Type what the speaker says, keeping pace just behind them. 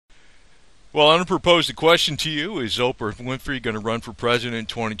Well, I'm going to propose the question to you. Is Oprah Winfrey going to run for president in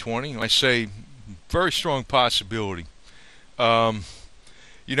 2020? I say very strong possibility. Um,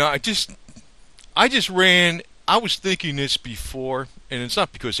 I just ran. I was thinking this before, and it's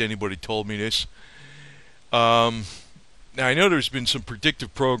not because anybody told me this. Um, Now, I know there's been some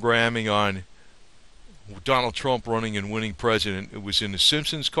predictive programming on Donald Trump running and winning president. It was in the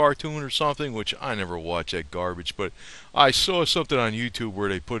Simpsons cartoon or something, which I never watched that garbage, but I saw something on YouTube where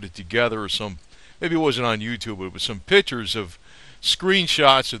they put it together, or maybe it wasn't on YouTube, but it was some pictures of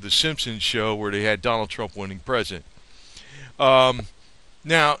screenshots of the Simpsons show where they had Donald Trump winning president. Um,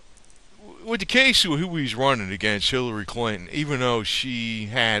 Now, with the case of who he's running against, Hillary Clinton, even though she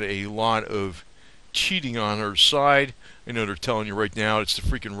had a lot of cheating on her side, I know they're telling you right now it's the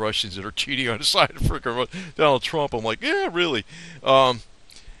freaking Russians that are cheating on the side of freaking Donald Trump. I'm like, yeah, really. Um,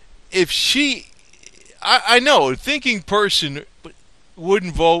 if she, I know a thinking person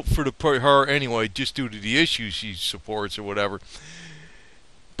wouldn't vote for her anyway, just due to the issues she supports or whatever.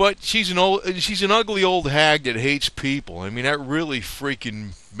 But she's an ugly old hag that hates people. I mean, that really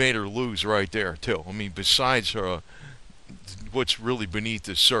freaking made her lose right there too. I mean, besides her, what's really beneath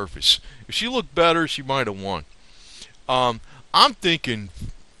the surface. If she looked better, she might have won. Um, I'm thinking,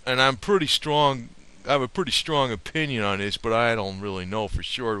 and I'm pretty strong. I have a pretty strong opinion on this, but I don't really know for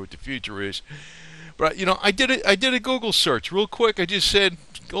sure what the future is. But I did a Google search real quick. I just said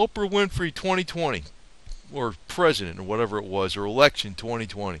Oprah Winfrey 2020, or president, or whatever it was, or election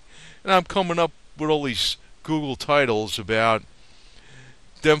 2020, and I'm coming up with all these Google titles about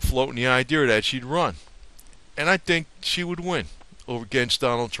them floating the idea that she'd run, and I think she would win over against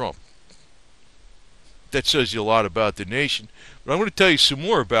Donald Trump. That says you a lot about the nation. But I'm going to tell you some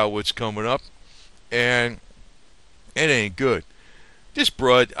more about what's coming up, and it ain't good. This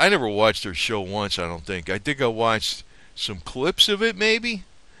broad, I never watched her show once, I don't think. I think I watched some clips of it, maybe,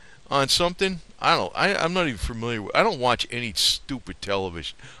 on something. I'm not even familiar with. I don't watch any stupid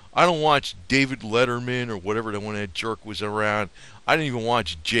television. I don't watch David Letterman or whatever the one that jerk was around. I didn't even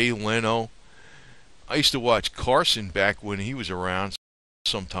watch Jay Leno. I used to watch Carson back when he was around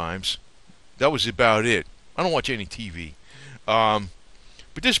sometimes. That was about it. I don't watch any TV. Um,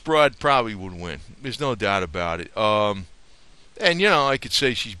 but this broad probably would win. There's no doubt about it. And I could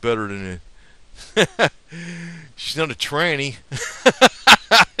say she's better than a. She's not a tranny.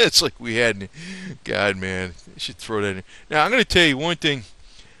 It's like we had. God, man, I should throw that in. Now I'm going to tell you one thing.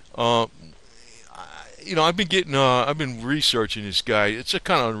 Uh, I've been researching this guy. It's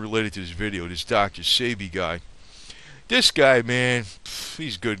kind of unrelated to this video. This Dr. Sabi guy. This guy, man,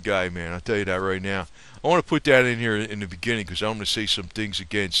 he's a good guy, man. I'll tell you that right now. I want to put that in here in the beginning because I'm going to say some things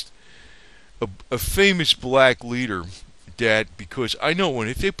against a famous black leader because I know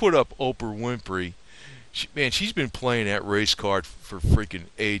if they put up Oprah Winfrey, she's been playing that race card for freaking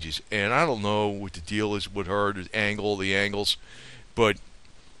ages. And I don't know what the deal is with her, the angles, but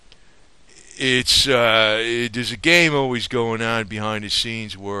there's a game always going on behind the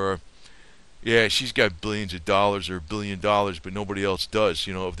scenes where yeah, she's got billions of dollars or $1 billion, but nobody else does,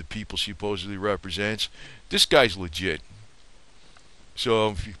 of the people she supposedly represents. This guy's legit.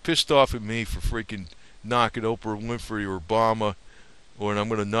 So if you're pissed off at me for freaking knocking Oprah Winfrey or Obama, and I'm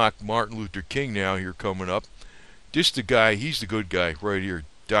going to knock Martin Luther King now here coming up, the guy, he's the good guy right here,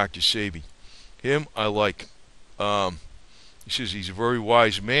 Dr. Sabi. Him, I like. He says he's a very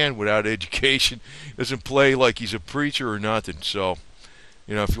wise man without education. Doesn't play like he's a preacher or nothing, so...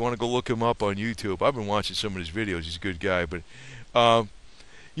 if you want to go look him up on YouTube, I've been watching some of his videos. He's a good guy. But, uh,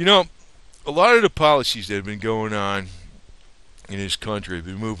 a lot of the policies that have been going on in this country have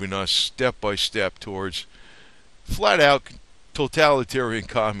been moving us step by step towards flat out totalitarian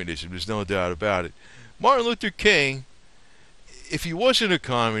communism. There's no doubt about it. Martin Luther King, if he wasn't a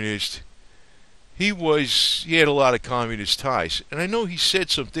communist, he had a lot of communist ties. And I know he said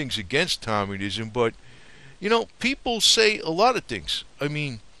some things against communism, but people say a lot of things. I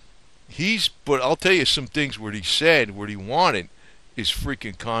mean, but I'll tell you some things what he said, what he wanted is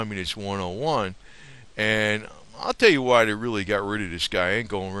freaking Communist 101. And I'll tell you why they really got rid of this guy. I ain't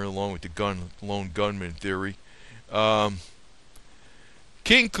going right along with the lone gunman theory. Um,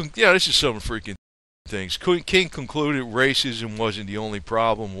 this is some freaking things. King concluded racism wasn't the only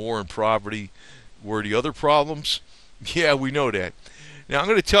problem. War and poverty were the other problems. Yeah, we know that. Now I'm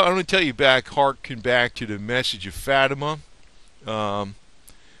going to tell you harken back to the message of Fatima,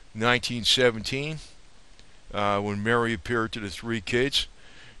 1917, when Mary appeared to the three kids.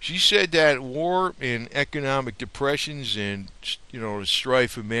 She said that war and economic depressions and the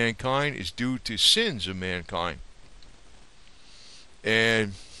strife of mankind is due to sins of mankind,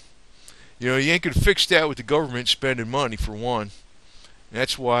 and you ain't gonna fix that with the government spending money for one.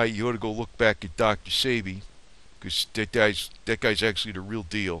 That's why you ought to go look back at Dr. Sabi, because that guy's actually the real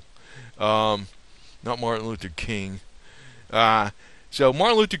deal. Um, Not Martin Luther King. Uh, so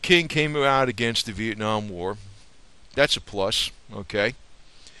Martin Luther King came out against the Vietnam War. That's a plus, okay.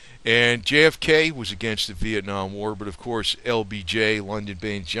 And JFK was against the Vietnam War, but of course LBJ, Lyndon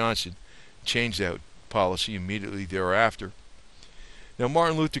Baines Johnson, changed that policy immediately thereafter. Now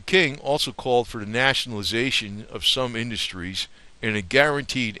Martin Luther King also called for the nationalization of some industries and a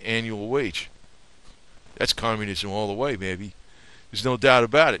guaranteed annual wage. That's communism all the way, baby. There's no doubt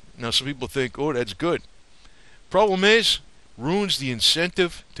about it. Now some people think, oh, that's good. Problem is, ruins the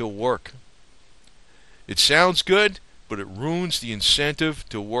incentive to work. It sounds good, but it ruins the incentive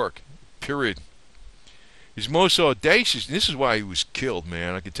to work. Period. His most audacious, and this is why he was killed,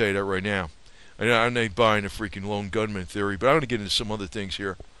 man. I can tell you that right now. I'm not buying the freaking lone gunman theory, but I'm going to get into some other things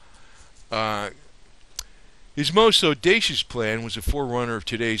here. His most audacious plan was a forerunner of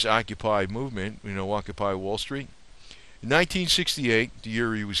today's Occupy movement, Occupy Wall Street. In 1968, the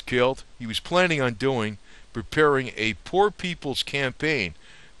year he was killed, he was planning on preparing a poor people's campaign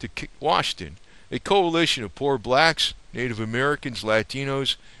to Washington, a coalition of poor blacks, Native Americans,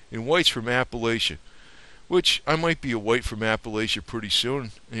 Latinos, and whites from Appalachia. Which I might be a white from Appalachia pretty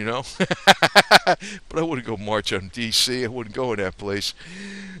soon, but I wouldn't go march on D.C. I wouldn't go in that place.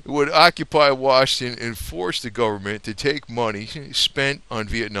 It would occupy Washington and force the government to take money spent on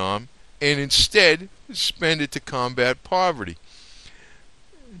Vietnam and instead spend it to combat poverty.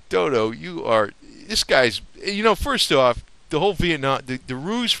 Dodo, this guy's, first off, the whole the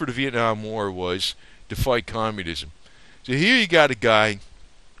ruse for the Vietnam War was to fight communism. So here you got a guy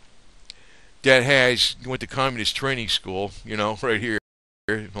that went to communist training school, right here,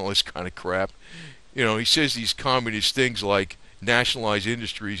 and all this kind of crap. He says these communist things like nationalized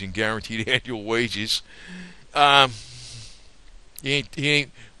industries and guaranteed annual wages. He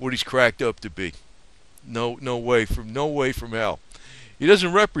ain't what he's cracked up to be. No way from hell. He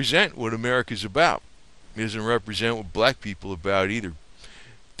doesn't represent what America's about. He doesn't represent what black people are about either.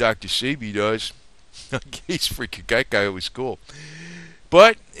 Dr. Sebi does. He's freaking, that guy was cool.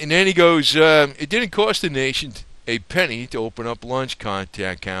 But, and then he goes, it didn't cost the nation a penny to open up lunch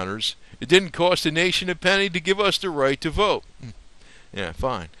contact counters. It didn't cost the nation a penny to give us the right to vote. Yeah,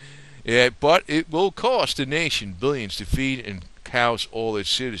 fine. Yeah, but it will cost the nation billions to feed and house all its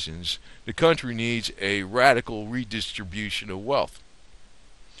citizens. The country needs a radical redistribution of wealth.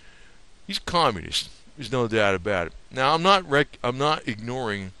 He's a communist. There's no doubt about it. Now, I'm not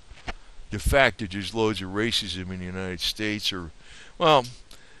ignoring the fact that there's loads of racism in the United States,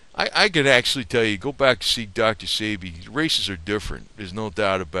 I could actually tell you, go back to see Dr. Sabi. Races are different. There's no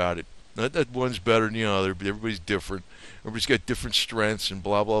doubt about it. Not that one's better than the other, but everybody's different. Everybody's got different strengths and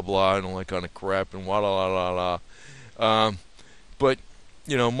blah, blah, blah, and all that kind of crap and la, la, la, la. But,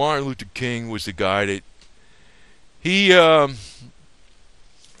 Martin Luther King was the guy that he,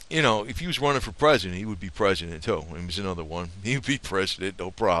 if he was running for president, he would be president too. He was another one. He would be president,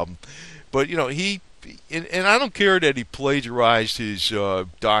 no problem. But, and I don't care that he plagiarized his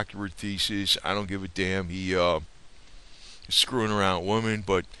doctorate thesis. I don't give a damn. He is screwing around with women.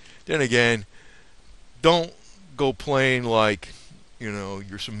 But then again, don't go playing like,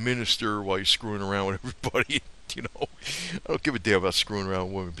 you're some minister while you're screwing around with everybody. I don't give a damn about screwing around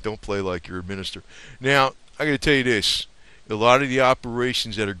with women, but don't play like you're a minister. Now, I got to tell you this. A lot of the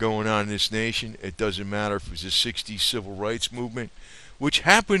operations that are going on in this nation, it doesn't matter if it was the 60s civil rights movement, which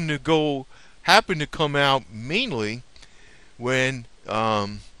happened to come out mainly when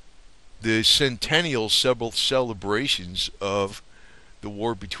the centennial celebrations of the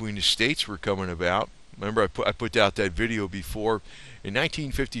war between the states were coming about. Remember, I put out that video before. In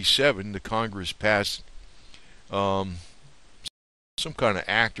 1957, the Congress passed some kind of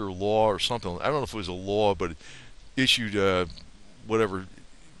act or law or something. I don't know if it was a law, but it issued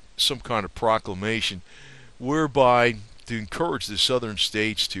some kind of proclamation whereby to encourage the southern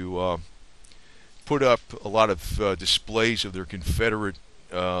states to put up a lot of displays of their Confederate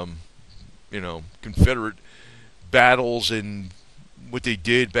battles and what they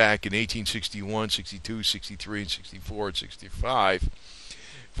did back in 1861, 62, 63, and 64, and 65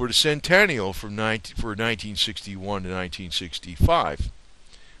 for the centennial for 1961 to 1965,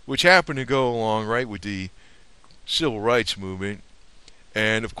 which happened to go along right with the civil rights movement.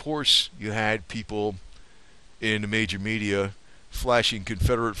 And of course you had people in the major media flashing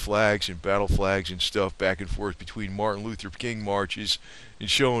Confederate flags and battle flags and stuff back and forth between Martin Luther King marches and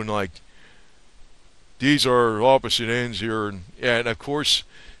showing like these are opposite ends here. And of course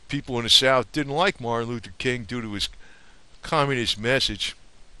people in the South didn't like Martin Luther King due to his communist message,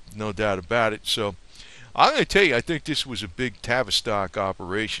 no doubt about it. So I'm going to tell you, I think this was a big Tavistock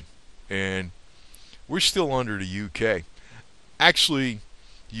operation, and we're still under the UK. Actually,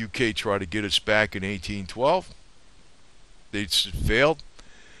 the UK tried to get us back in 1812. They failed,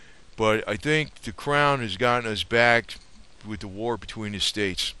 but I think the Crown has gotten us back with the war between the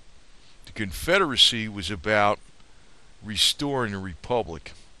states. The Confederacy was about restoring the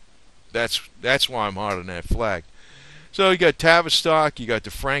Republic. That's why I'm hot on that flag. So you got Tavistock, you got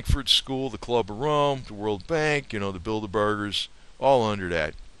the Frankfurt School, the Club of Rome, the World Bank, the Bilderbergers, all under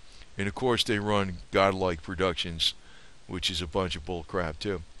that. And of course they run Godlike Productions, which is a bunch of bull crap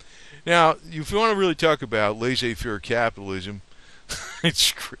too. Now, if you want to really talk about laissez-faire capitalism,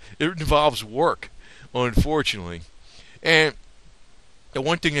 it involves work, unfortunately. And the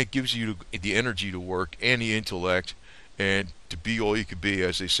one thing that gives you the energy to work and the intellect and to be all you could be,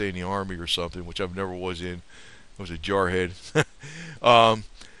 as they say in the Army or something, which I've never was in, I was a jarhead,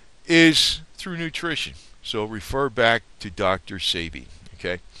 is through nutrition. So refer back to Dr. Sabi,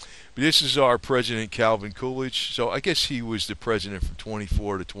 okay? But this is our president, Calvin Coolidge. So I guess he was the president from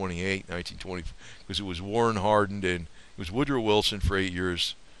 24 to 28, 1920, because it was Warren Harding, and it was Woodrow Wilson for 8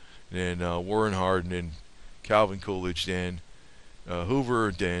 years, then Warren Harding, and Calvin Coolidge, then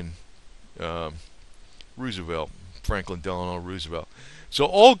Hoover, then Roosevelt, Franklin Delano Roosevelt. So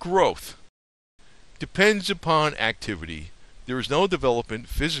all growth depends upon activity. There is no development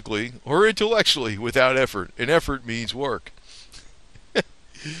physically or intellectually without effort, and effort means work.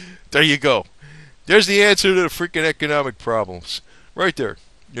 There you go. There's the answer to the freaking economic problems, right there.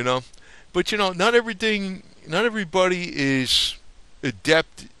 But not everybody is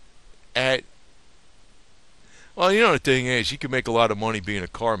adept at. Well, the thing is, you can make a lot of money being a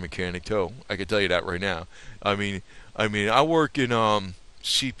car mechanic too. I can tell you that right now. I mean, I work in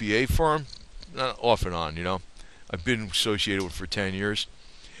CPA firm, not off and on. I've been associated with it for 10 years,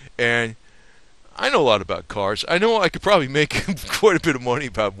 and I know a lot about cars. I know I could probably make quite a bit of money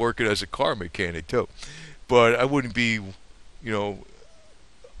about working as a car mechanic too, but I wouldn't be,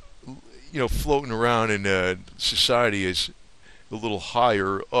 floating around in society as a little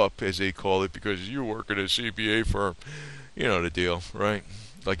higher up, as they call it, because you work at a CPA firm. You know the deal, right?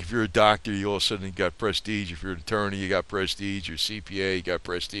 Like if you're a doctor, you all of a sudden got prestige. If you're an attorney, you got prestige. You're a CPA, you got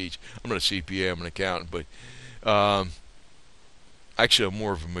prestige. I'm not a CPA, I'm an accountant, but actually I'm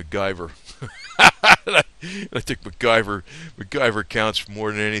more of a MacGyver. I think MacGyver counts for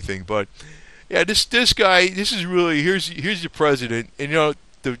more than anything. But yeah, this guy, this is really here's the president, and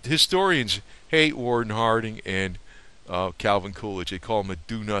the historians hate Warren Harding and Calvin Coolidge. They call them a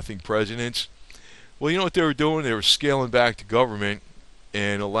do-nothing presidents. Well, you know what they were doing? They were scaling back the government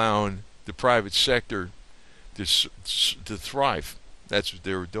and allowing the private sector to thrive. That's what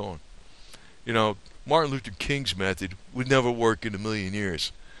they were doing. Martin Luther King's method would never work in a million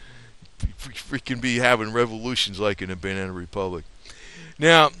years. Freaking be having revolutions like in a Banana Republic.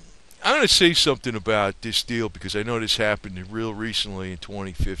 Now, I'm going to say something about this deal because I know this happened real recently in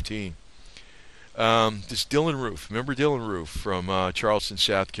 2015. This Dylan Roof. Remember Dylan Roof from Charleston,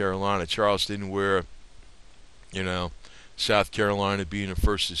 South Carolina? Charleston, where, South Carolina being the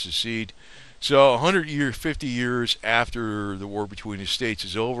first to secede. So 50 years after the war between the states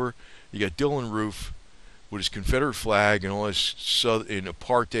is over, you got Dylan Roof with his Confederate flag and all this in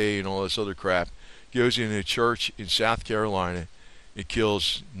apartheid and all this other crap. Goes into a church in South Carolina. It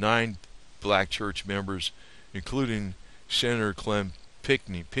kills 9 black church members, including Senator Clem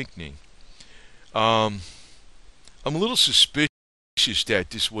Pinckney. I'm a little suspicious that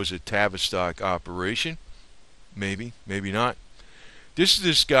this was a Tavistock operation. Maybe, maybe not. This is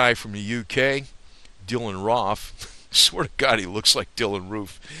this guy from the UK, Dylan Roth. Swear to God, he looks like Dylan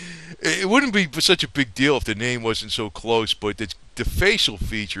Roof. It wouldn't be such a big deal if the name wasn't so close, but the facial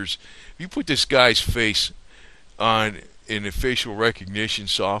features, if you put this guy's face on in the facial recognition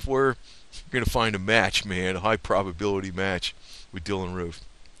software, you're going to find a match, man, a high probability match with Dylan Roof.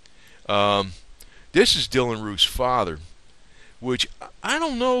 This is Dylan Roof's father, which I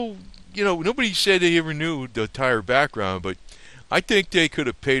don't know, nobody said they ever knew the entire background, but I think they could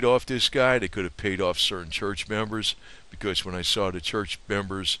have paid off this guy. They could have paid off certain church members, because when I saw the church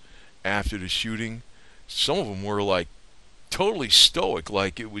members after the shooting, some of them were like totally stoic,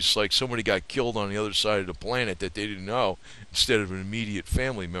 like it was like somebody got killed on the other side of the planet that they didn't know, instead of an immediate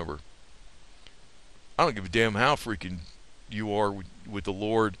family member. I don't give a damn how freaking you are with the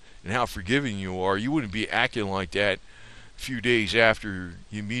Lord and how forgiving you are. You wouldn't be acting like that a few days after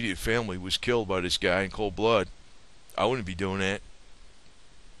your immediate family was killed by this guy in cold blood. I wouldn't be doing that.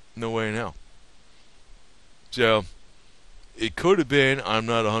 No way in hell. So, it could have been, I'm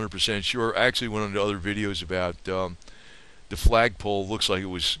not 100% sure. I actually went on to other videos about the flagpole. Looks like it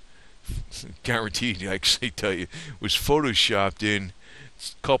was guaranteed, I can tell you, was photoshopped in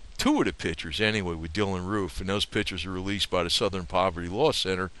two of the pictures anyway with Dylan Roof, and those pictures are released by the Southern Poverty Law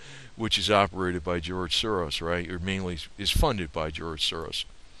Center, which is operated by George Soros, right, or mainly is funded by George Soros.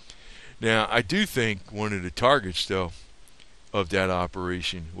 Now, I do think one of the targets, though, of that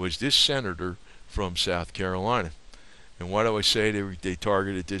operation was this senator from South Carolina. And why do I say they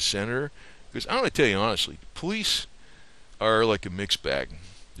targeted this senator? Because I'm going to tell you honestly, police are like a mixed bag.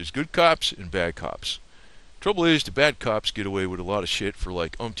 There's good cops and bad cops. Trouble is, the bad cops get away with a lot of shit for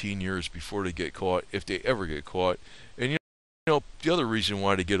like umpteen years before they get caught, if they ever get caught. And you know the other reason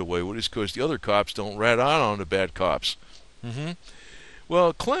why they get away with it is because the other cops don't rat on the bad cops.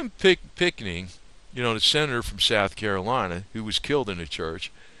 Well, Clem Pickney, the senator from South Carolina who was killed in a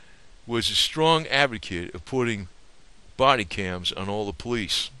church, was a strong advocate of putting body cams on all the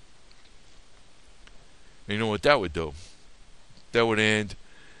police. And you know what that would do? That would end,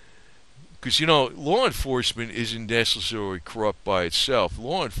 because law enforcement isn't necessarily corrupt by itself.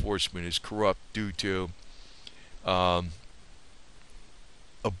 Law enforcement is corrupt due to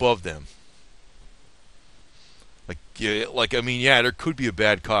above them. There could be a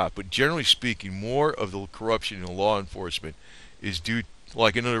bad cop, but generally speaking, more of the corruption in law enforcement is due,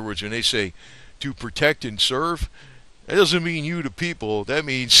 like in other words, when they say to protect and serve, that doesn't mean you, the people. That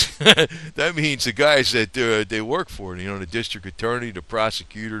means the guys that they work for. The district attorney, the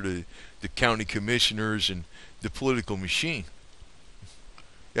prosecutor, the county commissioners, and the political machine.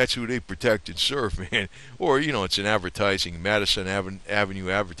 That's who they protect and serve, man. Or it's an advertising, Madison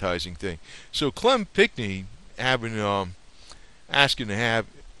Avenue advertising thing. So Clem Pickney asking to have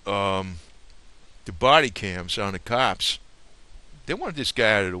the body cams on the cops. They wanted this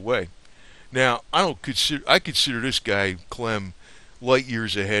guy out of the way. Now, I consider this guy, Clem, light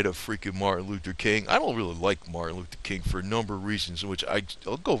years ahead of freaking Martin Luther King. I don't really like Martin Luther King for a number of reasons, which I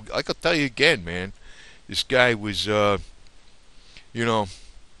can tell you again, man. This guy was,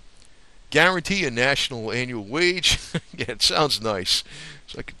 guarantee a national annual wage. Yeah, it sounds nice.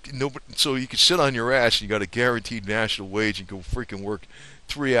 So you can sit on your ass and you got a guaranteed national wage and go freaking work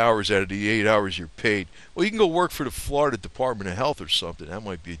 3 hours out of the 8 hours you're paid. Well, you can go work for the Florida Department of Health or something. That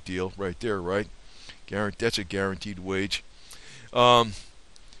might be a deal right there, right? That's a guaranteed wage. Called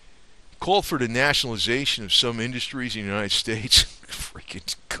for the nationalization of some industries in the United States.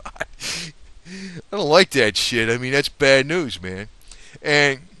 Freaking God. I don't like that shit. I mean, that's bad news, man.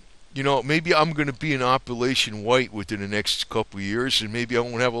 And maybe I'm going to be an Operation White within the next couple of years, and maybe I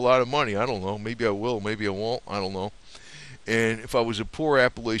won't have a lot of money. I don't know. Maybe I will. Maybe I won't. I don't know. And if I was a poor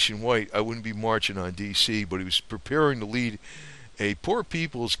Appalachian White, I wouldn't be marching on D.C., but he was preparing to lead a poor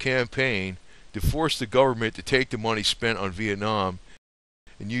people's campaign to force the government to take the money spent on Vietnam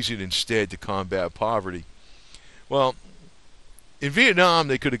and use it instead to combat poverty. Well, in Vietnam,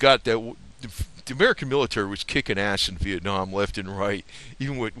 they could have got that. The American military was kicking ass in Vietnam left and right,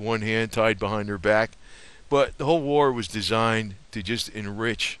 even with one hand tied behind their back. But the whole war was designed to just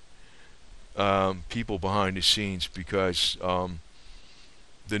enrich people behind the scenes, because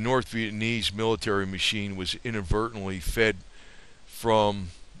the North Vietnamese military machine was inadvertently fed from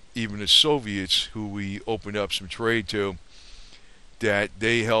even the Soviets, who we opened up some trade to, that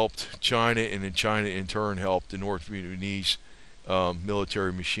they helped China, and then China in turn helped the North Vietnamese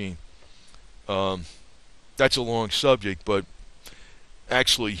military machine. That's a long subject, but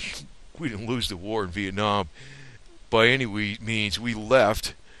actually we didn't lose the war in Vietnam by any means. We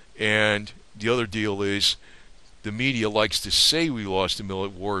left, and the other deal is the media likes to say we lost the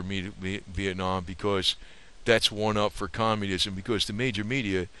war in Vietnam because that's one up for communism, because the major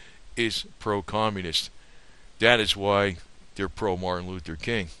media is pro-communist. That is why they're pro-Martin Luther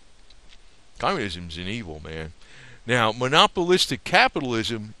King. Communism's an evil, man. Now, monopolistic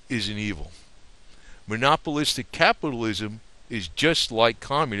capitalism is an evil. Monopolistic capitalism is just like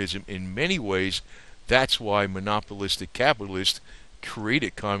communism in many ways. That's why monopolistic capitalists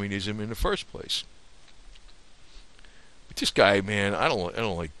created communism in the first place. But this guy, man, I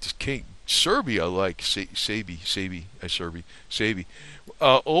don't like this King. Serbia, I like Sabi.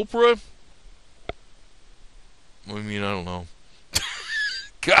 Oprah. I mean, I don't know.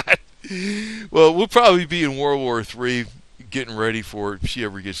 God. Well, we'll probably be in World War III, getting ready for it if she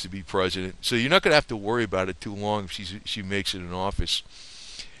ever gets to be president. So you're not going to have to worry about it too long if she makes it in office.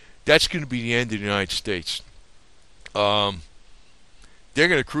 That's going to be the end of the United States. They're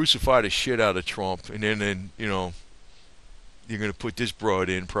going to crucify the shit out of Trump, and then you're going to put this broad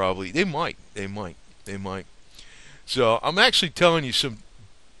in probably. They might. So I'm actually telling you some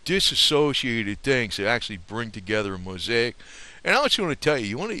disassociated things that actually bring together a mosaic. And I just want to tell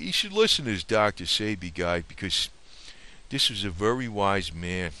you, you should listen to this Dr. Sabi guy, because this was a very wise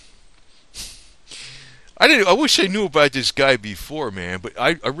man. I didn't. I wish I knew about this guy before, man. But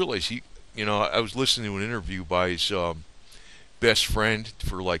I realized he. I was listening to an interview by his best friend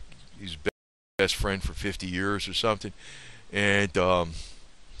for like his best friend for 50 years or something, and Dr.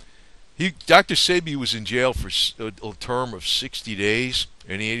 Sebi was in jail for a term of 60 days,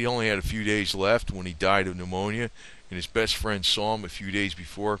 and he only had a few days left when he died of pneumonia. And his best friend saw him a few days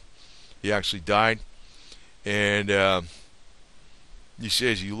before he actually died, and he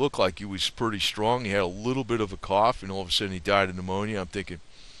says he looked like he was pretty strong. He had a little bit of a cough, and all of a sudden he died of pneumonia. I'm thinking,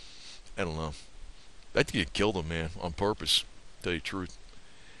 I don't know. I think it killed him, man, on purpose. To tell you the truth.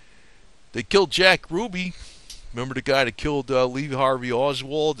 They killed Jack Ruby. Remember the guy that killed Lee Harvey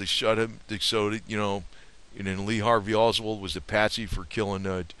Oswald? They shot him. And then Lee Harvey Oswald was the patsy for killing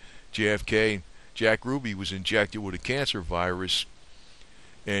JFK. Jack Ruby was injected with a cancer virus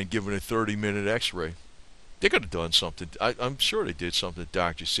and given a 30-minute X-ray. They could have done something. I'm sure they did something to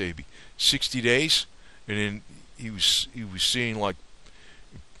Dr. Sebi. 60 days, and then he was seeing like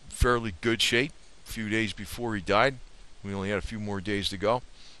fairly good shape a few days before he died. We only had a few more days to go.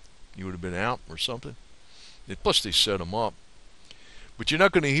 He would have been out or something. And plus, they set him up. But you're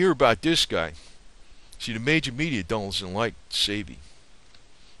not going to hear about this guy. See, the major media doesn't like Sebi.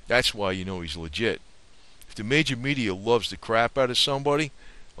 That's why you know he's legit. If the major media loves the crap out of somebody,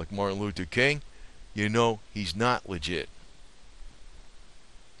 like Martin Luther King, you know he's not legit.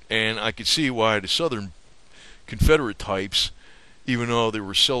 And I could see why the Southern Confederate types, even though they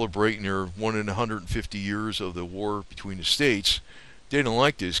were celebrating their 150 years of the war between the states, they didn't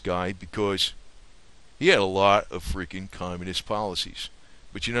like this guy because he had a lot of freaking communist policies.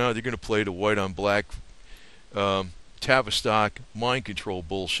 But they're going to play the white on black Tavistock mind control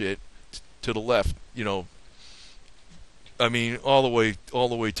bullshit to the left. I mean, all the way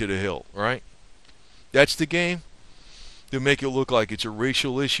to the hill, right? That's the game. They make it look like it's a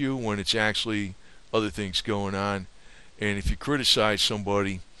racial issue when it's actually other things going on. And if you criticize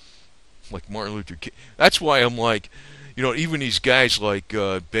somebody like Martin Luther King, that's why I'm like, even these guys like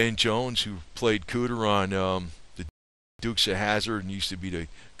Ben Jones, who played Cooter on the Dukes of Hazzard and used to be the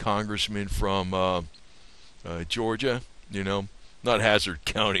congressman from Georgia, not Hazard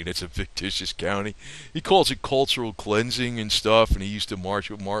County, that's a fictitious county. He calls it cultural cleansing and stuff, and he used to march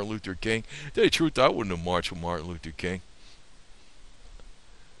with Martin Luther King. To tell you the truth, I wouldn't have marched with Martin Luther King.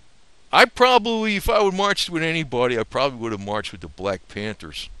 If I would march with anybody, I probably would have marched with the Black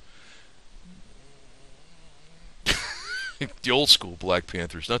Panthers. The old school Black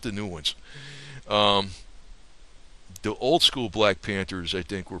Panthers, not the new ones. The old school Black Panthers, I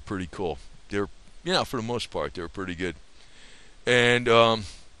think, were pretty cool. They're, for the most part, they were pretty good. And I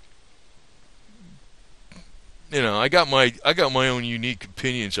got my own unique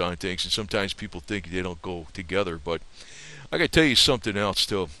opinions on things, and sometimes people think they don't go together. But I got to tell you something else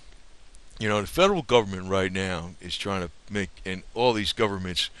too. The federal government right now is trying to make, and all these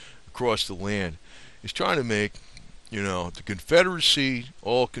governments across the land is trying to make, the Confederacy,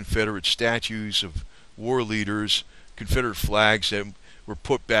 all Confederate statues of war leaders, Confederate flags that were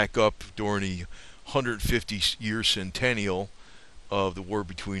put back up during the 150-year centennial of the war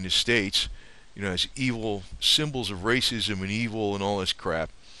between the states, as evil symbols of racism and evil and all this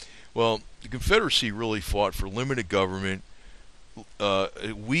crap. Well, the Confederacy really fought for limited government, a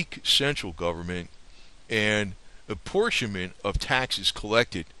weak central government, and apportionment of taxes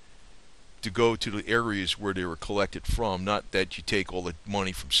collected to go to the areas where they were collected from. Not that you take all the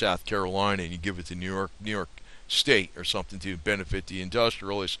money from South Carolina and you give it to New York State or something to benefit the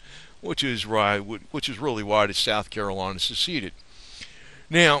industrialists, which is really why the South Carolina seceded.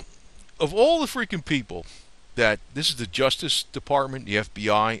 Now, of all the freaking people this is the Justice Department, the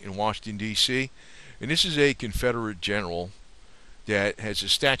FBI in Washington, D.C., and this is a Confederate general that has a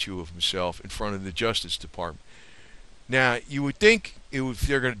statue of himself in front of the Justice Department. Now, you would think if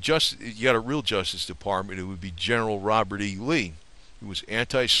they're going to you got a real Justice Department, it would be General Robert E. Lee, who was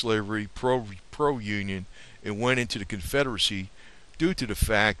anti-slavery, pro-union, and went into the Confederacy due to the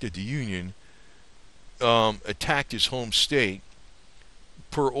fact that the Union attacked his home state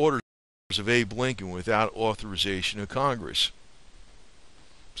per orders of Abe Lincoln without authorization of Congress.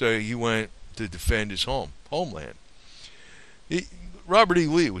 So he went to defend his homeland. Robert E.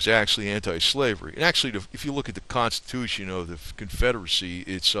 Lee was actually anti-slavery. And actually, if you look at the Constitution of the Confederacy,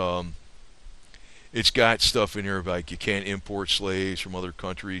 it's got stuff in there like you can't import slaves from other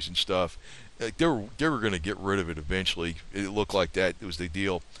countries and stuff. Like they were going to get rid of it eventually. It looked like that was the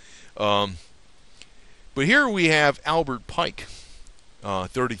deal. But here we have Albert Pike,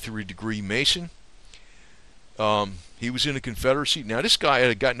 33-degree Mason. He was in the Confederacy. Now, this guy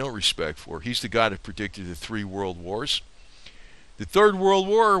I got no respect for. He's the guy that predicted the 3 world wars. The 3rd World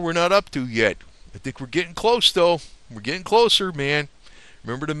War we're not up to yet. I think we're getting close, though. We're getting closer, man.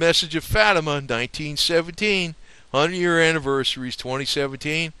 Remember the message of Fatima, 1917, 100-year anniversary is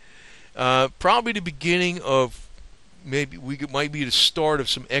 2017. Probably the beginning of maybe might be the start of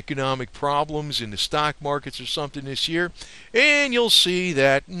some economic problems in the stock markets or something this year, and you'll see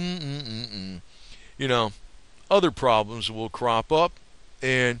that you know other problems will crop up,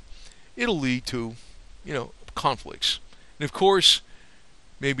 and it'll lead to conflicts. And of course,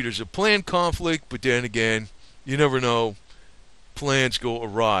 maybe there's a planned conflict, but then again, you never know. Plans go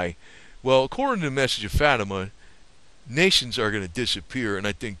awry. Well, according to the message of Fatima, nations are going to disappear, and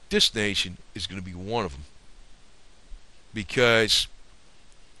I think this nation is going to be one of them. Because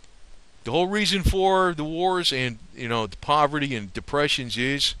the whole reason for the wars and the poverty and depressions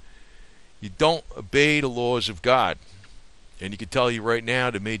is you don't obey the laws of God. And you can tell you right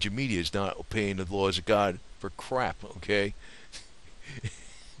now, the major media is not obeying the laws of God for crap, okay?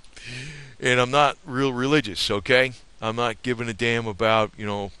 And I'm not real religious, okay? I'm not giving a damn about, if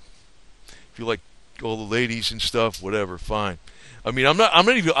you like all the ladies and stuff, whatever, fine. I mean, I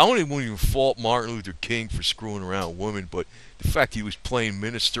won't even fault Martin Luther King for screwing around with women, but the fact he was playing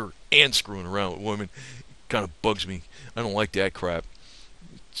minister and screwing around with women kind of bugs me. I don't like that crap.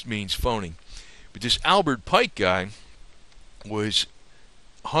 It means phoning. But this Albert Pike guy was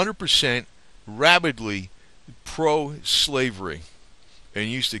 100% rabidly pro-slavery and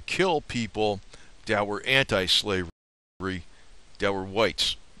used to kill people that were anti-slavery, that were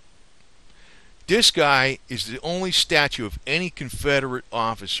whites. This guy is the only statue of any Confederate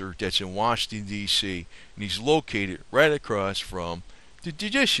officer that's in Washington, D.C., and he's located right across from the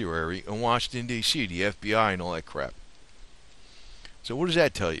judiciary in Washington, D.C., the FBI and all that crap. So what does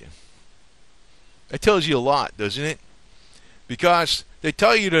that tell you? That tells you a lot, doesn't it? Because they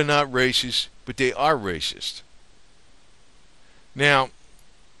tell you they're not racist, but they are racist. Now,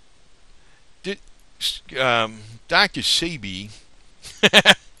 Dr. Sebi,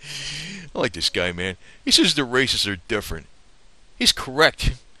 I like this guy, man. He says the races are different. He's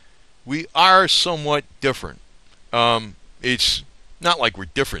correct. We are somewhat different. It's not like we're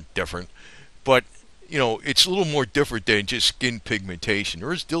different, but it's a little more different than just skin pigmentation.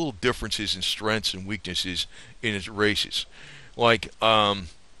 There's little differences in strengths and weaknesses in its races. Like,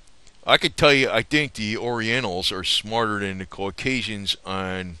 I could tell you, I think the Orientals are smarter than the Caucasians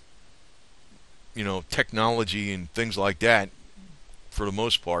on technology and things like that, for the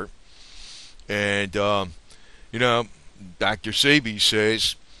most part. And, Dr. Sebi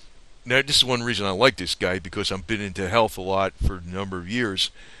says, now this is one reason I like this guy, because I've been into health a lot for a number of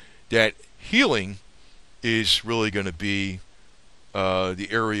years, that healing is really going to be the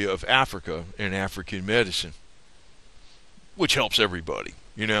area of Africa and African medicine, which helps everybody,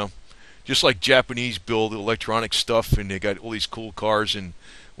 Just like Japanese build electronic stuff and they got all these cool cars and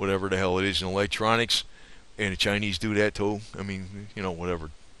whatever the hell it is in electronics, and the Chinese do that too. I mean,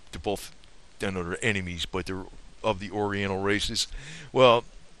 whatever. They're both, they're enemies, but they're of the Oriental races. Well,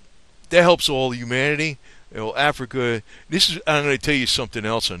 that helps all humanity. Africa. I'm going to tell you something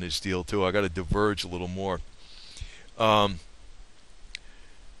else on this deal too. I got to diverge a little more.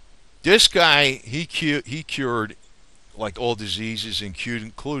 This guy, he cured like all diseases,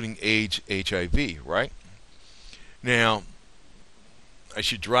 including AIDS, HIV, right? Now, I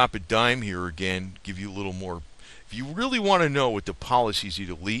should drop a dime here again, give you a little more. If you really want to know what the policies of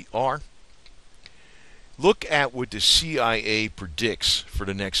the elite are, look at what the CIA predicts for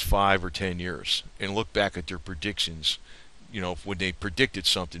the next 5 or 10 years, and look back at their predictions, when they predicted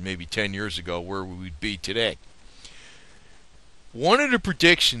something maybe 10 years ago, where we would be today. One of the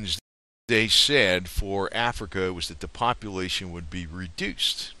predictions they said for Africa was that the population would be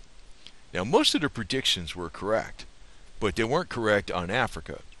reduced. Now, most of their predictions were correct, but they weren't correct on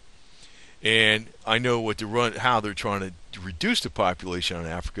Africa. And I know how they're trying to reduce the population on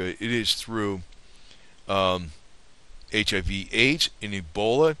Africa. It is through HIV/AIDS and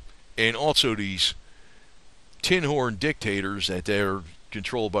Ebola, and also these tin horn dictators that they're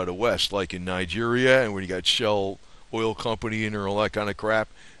controlled by the West, like in Nigeria, and where you got Shell Oil Company and all that kind of crap.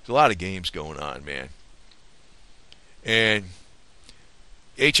 There's a lot of games going on, man. And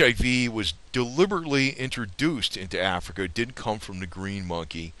HIV was deliberately introduced into Africa. It didn't come from the green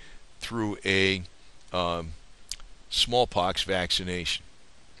monkey through a smallpox vaccination.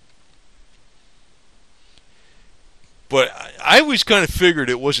 But I always kind of figured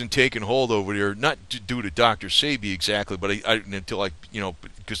it wasn't taking hold over there, not due to Dr. Sebi exactly, but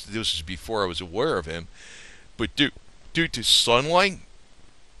because this is before I was aware of him, but due to sunlight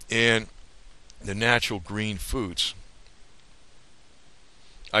and the natural green foods.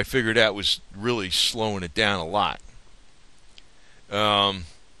 I figured that was really slowing it down a lot.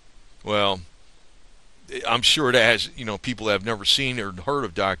 Well, I'm sure that has, people that have never seen or heard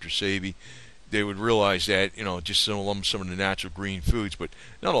of Dr. Sebi, they would realize that, just some of the natural green foods, but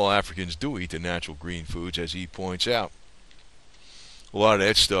not all Africans do eat the natural green foods, as he points out. A lot of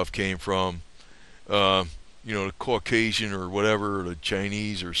that stuff came from, uh, the Caucasian or whatever, or the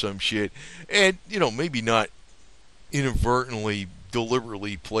Chinese or some shit, and, maybe not inadvertently,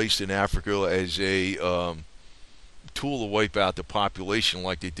 deliberately placed in Africa as a tool to wipe out the population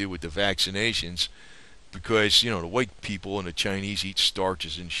like they did with the vaccinations, because, the white people and the Chinese eat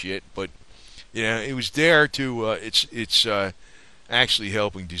starches and shit, but it was there to. It's actually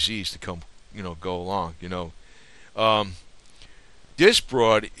helping disease to come, go along. Um, this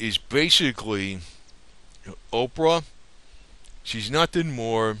broad is basically Oprah. She's nothing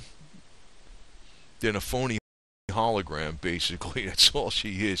more than a phony hologram. Basically, that's all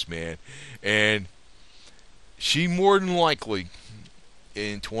she is, man. And she more than likely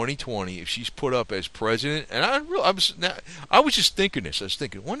in 2020, if she's put up as president, and I was just thinking this. I was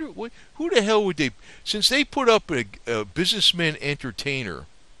thinking, who the hell would they? Since they put up a businessman entertainer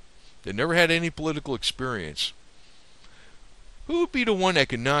that never had any political experience, who would be the one that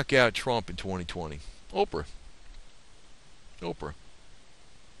could knock out Trump in 2020? Oprah. Oprah.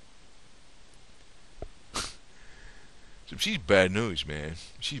 So she's bad news, man.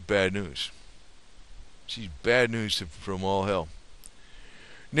 She's bad news. She's bad news from all hell.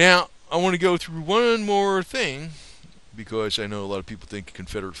 Now, I want to go through one more thing, because I know a lot of people think the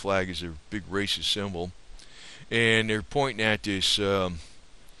Confederate flag is a big racist symbol, and they're pointing at this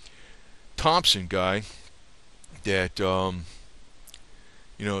Thompson guy that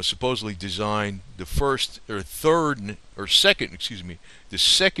supposedly designed the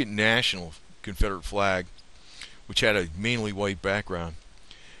second national Confederate flag, which had a mainly white background.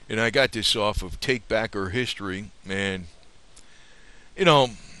 And I got this off of Take Back Our History, and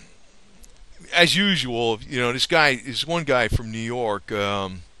as usual, this one guy from New York,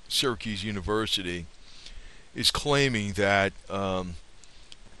 Syracuse University, is claiming that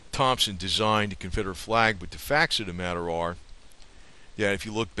Thompson designed the Confederate flag, but the facts of the matter are that if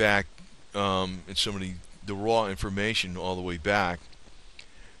you look back at some of the raw information all the way back,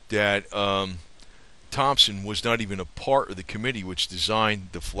 that Thompson was not even a part of the committee which designed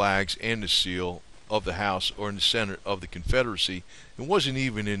the flags and the seal of the House or in the Senate of the Confederacy, and wasn't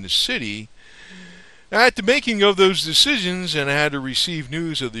even in the city at the making of those decisions, and had to receive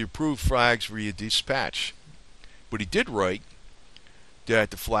news of the approved flags via dispatch. But he did write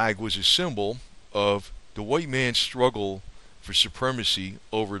that the flag was a symbol of the white man's struggle for supremacy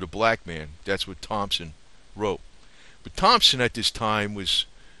over the black man. That's what Thompson wrote. But Thompson at this time was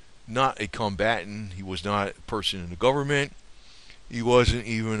not a combatant. He was not a person in the government. He wasn't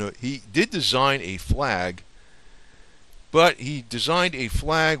even he did design a flag, but he designed a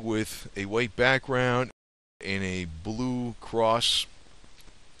flag with a white background and a blue cross,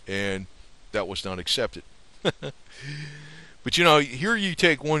 and that was not accepted. But here you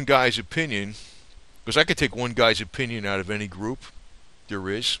take one guy's opinion, because I could take one guy's opinion out of any group there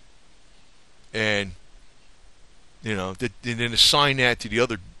is, and and then assign that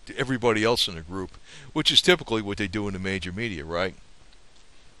to everybody else in the group, which is typically what they do in the major media, right?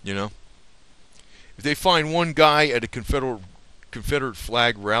 If they find one guy at a Confederate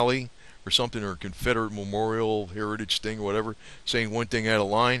flag rally or something, or a Confederate memorial heritage thing or whatever, saying one thing out of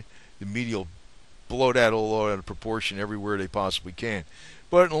line, the media will blow that all out of proportion everywhere they possibly can.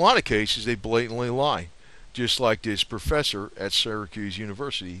 But in a lot of cases, they blatantly lie. Just like this professor at Syracuse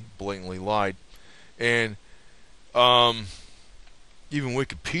University blatantly lied. And even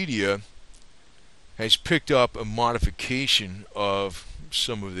Wikipedia has picked up a modification of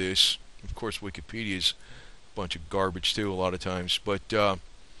some of this. Of course, Wikipedia is a bunch of garbage too a lot of times. But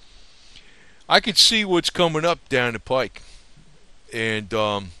I could see what's coming up down the pike. And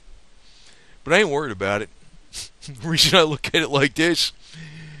but I ain't worried about it. The reason I look at it like this: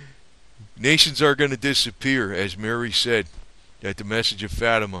 nations are going to disappear, as Mary said at the Message of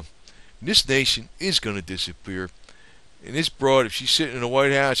Fatima. And this nation is going to disappear. And this broad, if she's sitting in the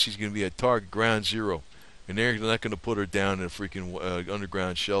White House, she's going to be at target ground zero. And they're not going to put her down in a freaking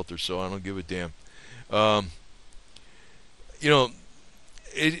underground shelter, so I don't give a damn.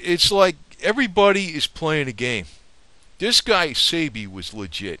 It's like everybody is playing a game. This guy, Sebi, was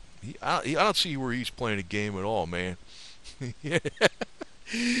legit. I don't see where he's playing a game at all, man.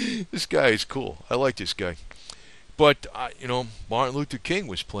 This guy is cool. I like this guy. But, Martin Luther King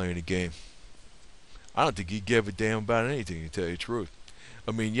was playing a game. I don't think he gave a damn about anything, to tell you the truth.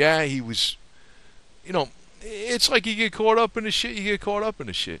 I mean, yeah, he was, it's like you get caught up in the shit, you get caught up in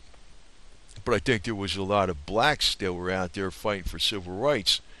the shit. But I think there was a lot of blacks that were out there fighting for civil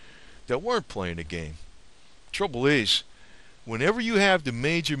rights that weren't playing the game. Trouble is, whenever you have the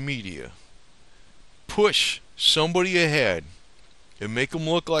major media push somebody ahead and make him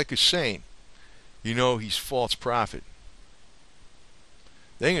look like a saint, you know he's false prophet.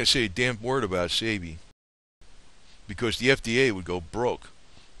 They ain't going to say a damn word about Sabi because the FDA would go broke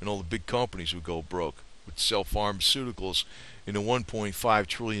and all the big companies would go broke would sell pharmaceuticals in the $1.5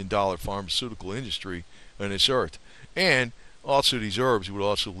 trillion pharmaceutical industry on this earth. And also these herbs would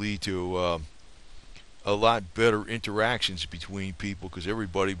also lead to a lot better interactions between people because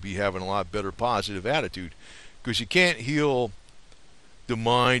everybody would be having a lot better positive attitude. Because you can't heal the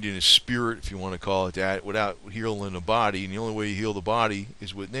mind and the spirit, if you want to call it that, without healing the body. And the only way you heal the body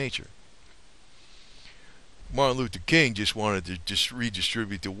is with nature. Martin Luther King just wanted to just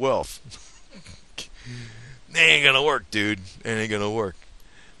redistribute the wealth. They ain't gonna work, dude. It ain't gonna work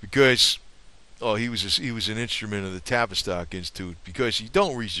because he was an instrument of the Tavistock Institute. Because you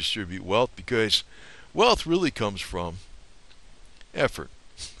don't redistribute wealth because wealth really comes from effort.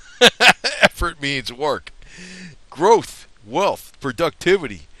 Effort means work. Growth, wealth,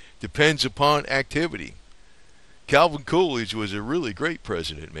 productivity depends upon activity. Calvin Coolidge was a really great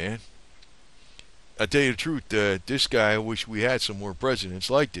president, man. I tell you the truth, this guy, I wish we had some more presidents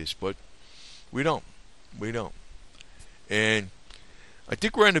like this, but we don't. We don't. And I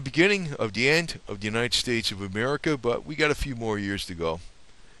think we're in the beginning of the end of the United States of America, but we got a few more years to go.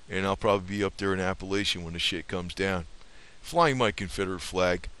 And I'll probably be up there in Appalachian when the shit comes down, flying my Confederate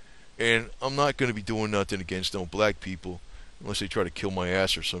flag. And I'm not going to be doing nothing against no black people unless they try to kill my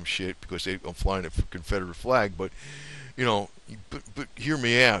ass or some shit because I'm flying a Confederate flag. But, you know, but hear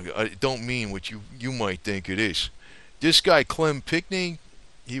me out. I don't mean what you might think it is. This guy, Clem Pinckney,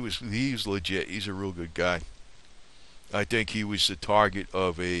 he's legit. He's a real good guy. I think he was the target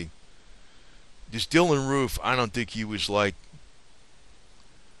of this Dylan Roof. I don't think he was like,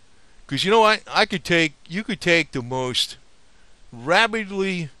 because you know what? You could take the most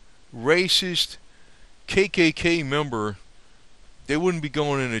rabidly racist KKK member, they wouldn't be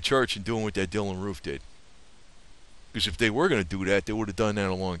going into church and doing what that Dylan Roof did. Because if they were going to do that, they would have done that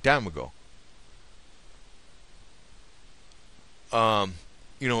a long time ago.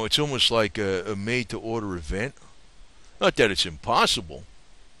 You know, it's almost like a made-to-order event. Not that it's impossible,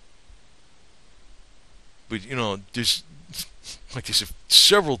 but you know, there's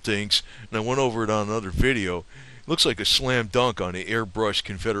several things, and I went over it on another video. It looks like a slam dunk on the airbrushed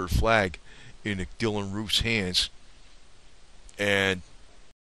Confederate flag in the Dylan Roof's hands, and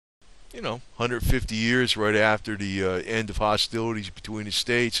you know, 150 years right after the end of hostilities between the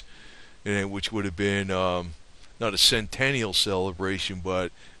states, and which would have been not a centennial celebration,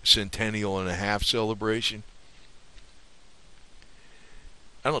 but a centennial and a half celebration.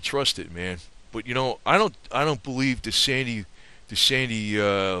 I don't trust it, man. But you know, I don't believe the Sandy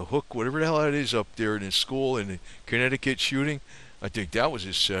Hook, whatever the hell that is up there in his school in the Connecticut shooting. I think that was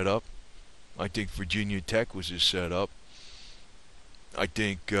his setup. I think Virginia Tech was his setup. I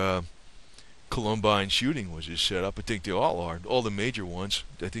think Columbine shooting was his setup. I think they all are. All the major ones.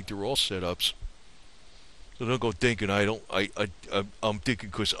 I think they're all setups. So don't go thinking I'm thinking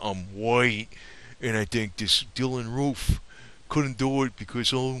because I'm white and I think this Dylan Roof couldn't do it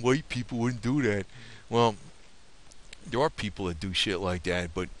because only white people wouldn't do that. Well, there are people that do shit like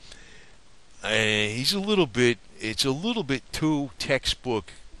that, but it's a little bit too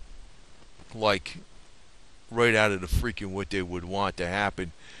textbook, like right out of the freaking what they would want to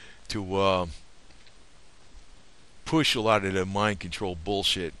happen to push a lot of the mind control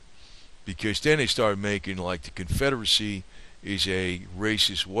bullshit. Because then they started making like the Confederacy is a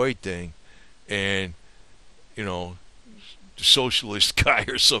racist white thing, and you know, the socialist guy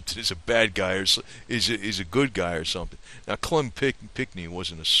or something is a bad guy or is a good guy or something. Now Clem Pinckney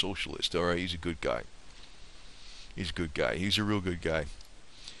wasn't a socialist, all right? He's a good guy. He's a good guy. He's a real good guy.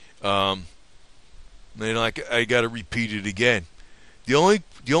 And I got to repeat it again. The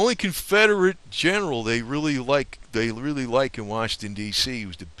only Confederate general they really like in Washington D.C.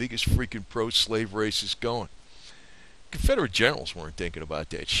 was the biggest freaking pro-slave racist going. Confederate generals weren't thinking about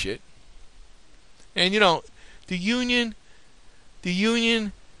that shit. And you know, the Union, they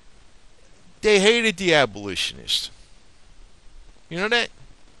hated the abolitionists. You know that?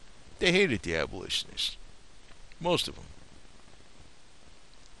 They hated the abolitionists. Most of them.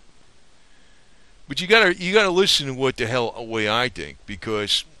 But you gotta listen to what the hell way I think,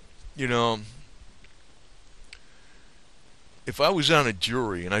 because, you know, if I was on a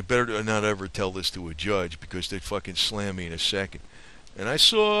jury, and I better not ever tell this to a judge because they'd fucking slam me in a second, and I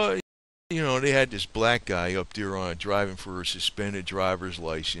saw, you know, they had this black guy up there on driving for a suspended driver's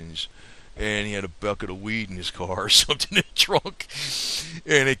license, and he had a bucket of weed in his car or something in the trunk,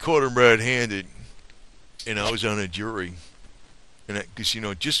 and they caught him red-handed. and I was on a jury, and because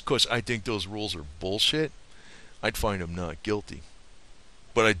just because I think those rules are bullshit, I'd find them not guilty.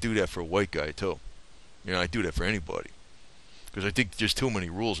 But I do that for a white guy too. I do that for anybody because I think there's too many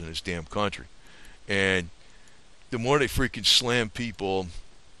rules in this damn country, and the more they freaking slam people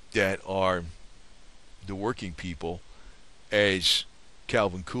that are the working people, as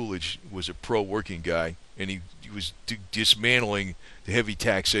Calvin Coolidge was a pro-working guy, and he was dismantling the heavy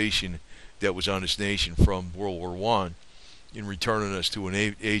taxation that was on this nation from World War One, in returning us to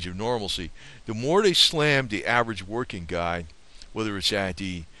an age of normalcy. The more they slam the average working guy, whether it's at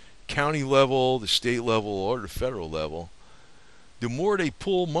the county level, the state level, or the federal level, the more they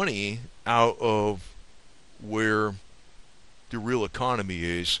pull money out of where the real economy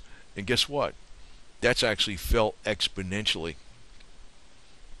is. And guess what? That's actually felt exponentially.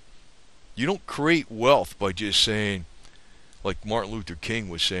 You don't create wealth by just saying, like Martin Luther King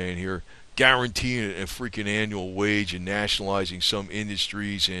was saying here, guaranteeing a freaking annual wage and nationalizing some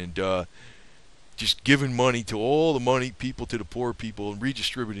industries and just giving money to all the money people to the poor people and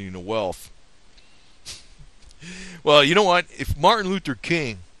redistributing the wealth. Well, you know what? If Martin Luther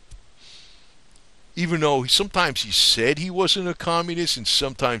King, even though sometimes he said he wasn't a communist and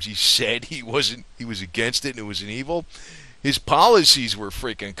sometimes he said he was against it and it was an evil, his policies were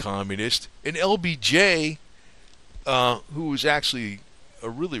freaking communist. And LBJ, who was actually a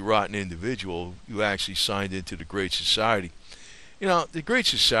really rotten individual, who actually signed into the Great Society. The Great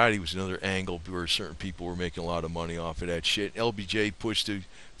Society was another angle where certain people were making a lot of money off of that shit. LBJ pushed the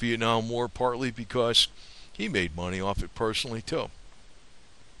Vietnam War partly because he made money off it personally too.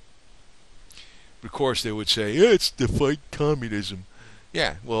 But of course they would say, yeah, it's to fight communism.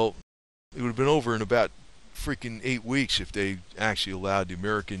 Yeah, well, it would have been over in about freaking 8 weeks if they actually allowed the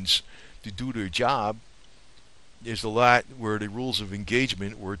Americans to do their job. There's a lot where the rules of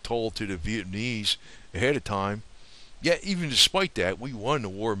engagement were told to the Vietnamese ahead of time. Yet, even despite that, we won the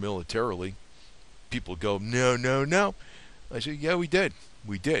war militarily. People go, no, no, no. I say, yeah, we did.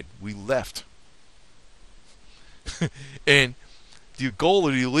 We did. We left. And the goal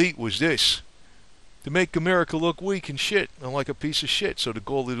of the elite was this: to make America look weak and shit, and like a piece of shit. So the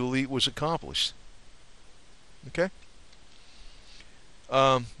goal of the elite was accomplished. Okay?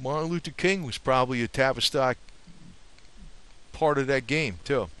 Martin Luther King was probably a Tavistock part of that game,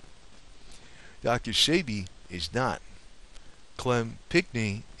 too. Dr. Sebi is not. Clem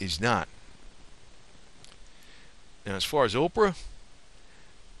Pickney is not. Now, as far as Oprah,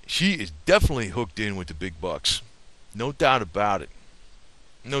 she is definitely hooked in with the big bucks. No doubt about it.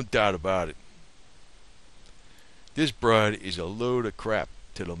 No doubt about it. This broad is a load of crap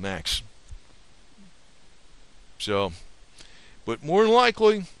to the max. So, but more than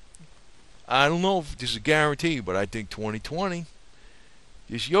likely, I don't know if this is a guarantee, but I think 2020,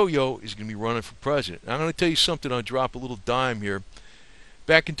 this yo-yo is going to be running for president. I'm going to tell you something. I'll drop a little dime here.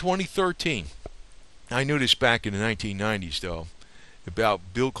 Back in 2013, I knew this back in the 1990s, though, about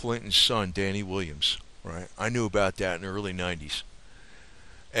Bill Clinton's son, Danny Williams. Right? I knew about that in the early 90s.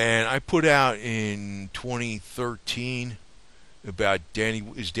 And I put out in 2013 about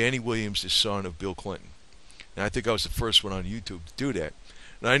Danny Williams the son of Bill Clinton. And I think I was the first one on YouTube to do that.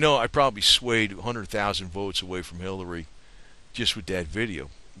 And I know I probably swayed 100,000 votes away from Hillary just with that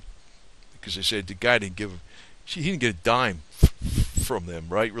video. Because I said the guy didn't he didn't get a dime from them,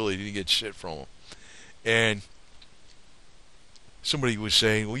 right? Really, he didn't get shit from them. And somebody was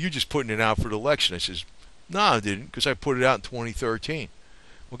saying, well, you're just putting it out for the election. I says, no, I didn't, because I put it out in 2013.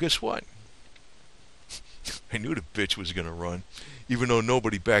 Well, guess what? I knew the bitch was going to run, even though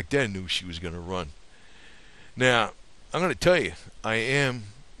nobody back then knew she was going to run. Now, I'm going to tell you, I am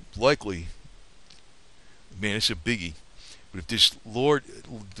likely, man, it's a biggie, but if this the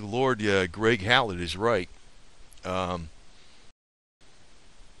Lord Greg Hallett is right, I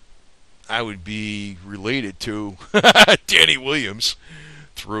would be related to Danny Williams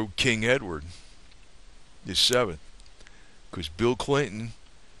through King Edward VII, because Bill Clinton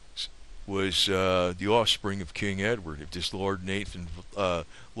was the offspring of King Edward. If this Lord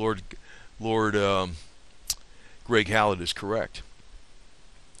Greg Hallett is correct,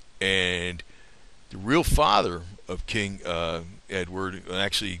 and the real father of King Edward,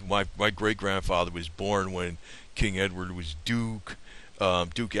 actually, my great grandfather was born when King Edward was Duke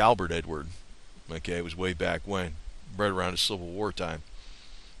Albert Edward. Okay, it was way back when, right around the Civil War time,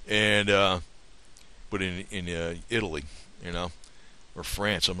 and but in Italy, or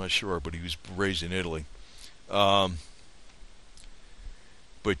France, I'm not sure, but he was raised in Italy. But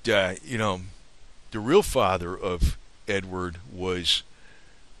the real father of Edward was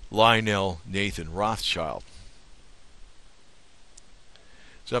Lionel Nathan Rothschild.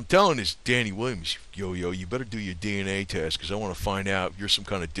 So I'm telling this Danny Williams, yo, you better do your DNA test because I want to find out if you're some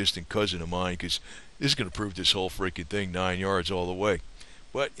kind of distant cousin of mine because this is going to prove this whole freaking thing 9 yards all the way.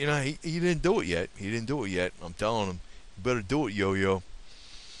 But, he didn't do it yet. He didn't do it yet. I'm telling him, you better do it, yo,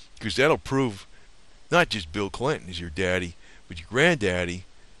 because that'll prove not just Bill Clinton is your daddy, but your granddaddy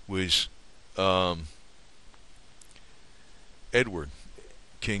was Edward,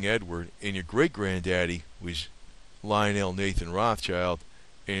 King Edward, and your great-granddaddy was Lionel Nathan Rothschild,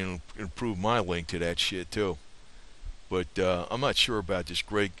 and it'll prove my link to that shit too. But I'm not sure about this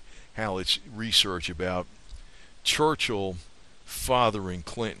Greg Hallett's research about Churchill fathering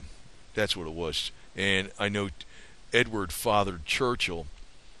Clinton. That's what it was. And I know Edward fathered Churchill.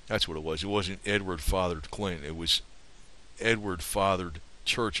 That's what it was. It wasn't Edward fathered Clinton. It was Edward fathered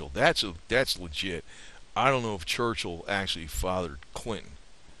Churchill. That's legit. I don't know if Churchill actually fathered Clinton.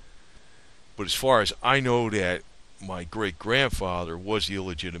 But as far as I know that my great-grandfather was the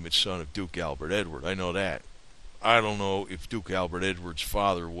illegitimate son of Duke Albert Edward. I know that. I don't know if Duke Albert Edward's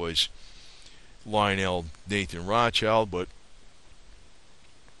father was Lionel Nathan Rothschild, but,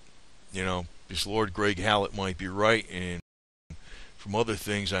 this Lord Greg Hallett might be right, and from other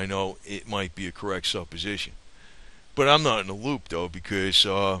things I know, it might be a correct supposition. But I'm not in the loop, though, because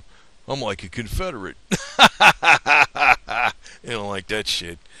I'm like a Confederate. I don't like that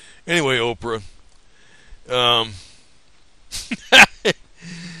shit. Anyway, Oprah.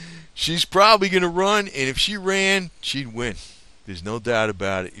 She's probably going to run, and if she ran, she'd win. There's no doubt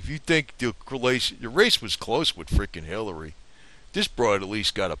about it. If you think the race was close with frickin' Hillary, this broad at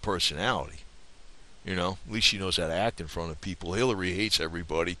least got a personality. At least she knows how to act in front of people. Hillary hates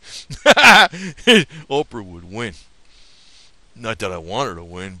everybody. Oprah would win. Not that I want her to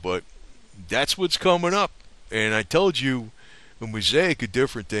win, but that's what's coming up. And I told you a mosaic of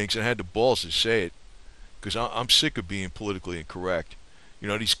different things, and I had the balls to say it, because I'm sick of being politically incorrect.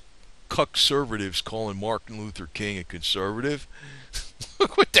 These conservatives calling Martin Luther King a conservative.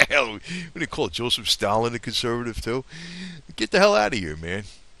 What the hell? What do they call Joseph Stalin a conservative too? Get the hell out of here, man.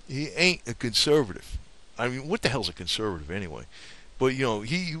 He ain't a conservative. I mean, what the hell's a conservative anyway? But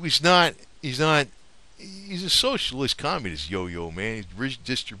he's not. He's a socialist communist, yo, man. He's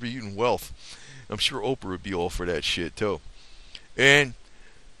redistributing wealth. I'm sure Oprah would be all for that shit too. And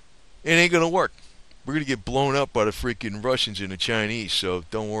it ain't gonna work. We're going to get blown up by the freaking Russians and the Chinese, so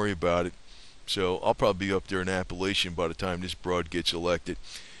don't worry about it. So I'll probably be up there in Appalachian by the time this broad gets elected.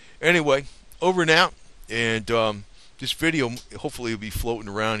 Anyway, over and out. And this video hopefully will be floating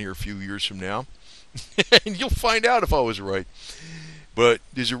around here a few years from now. And you'll find out if I was right. But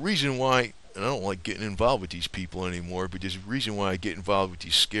there's a reason why, and I don't like getting involved with these people anymore, but there's a reason why I get involved with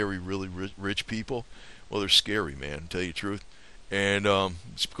these scary, really rich people. Well, they're scary, man, to tell you the truth. And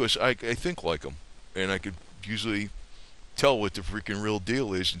it's because I think like them. And I could usually tell what the freaking real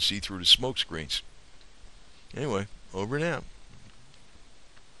deal is and see through the smoke screens. Anyway, over and out.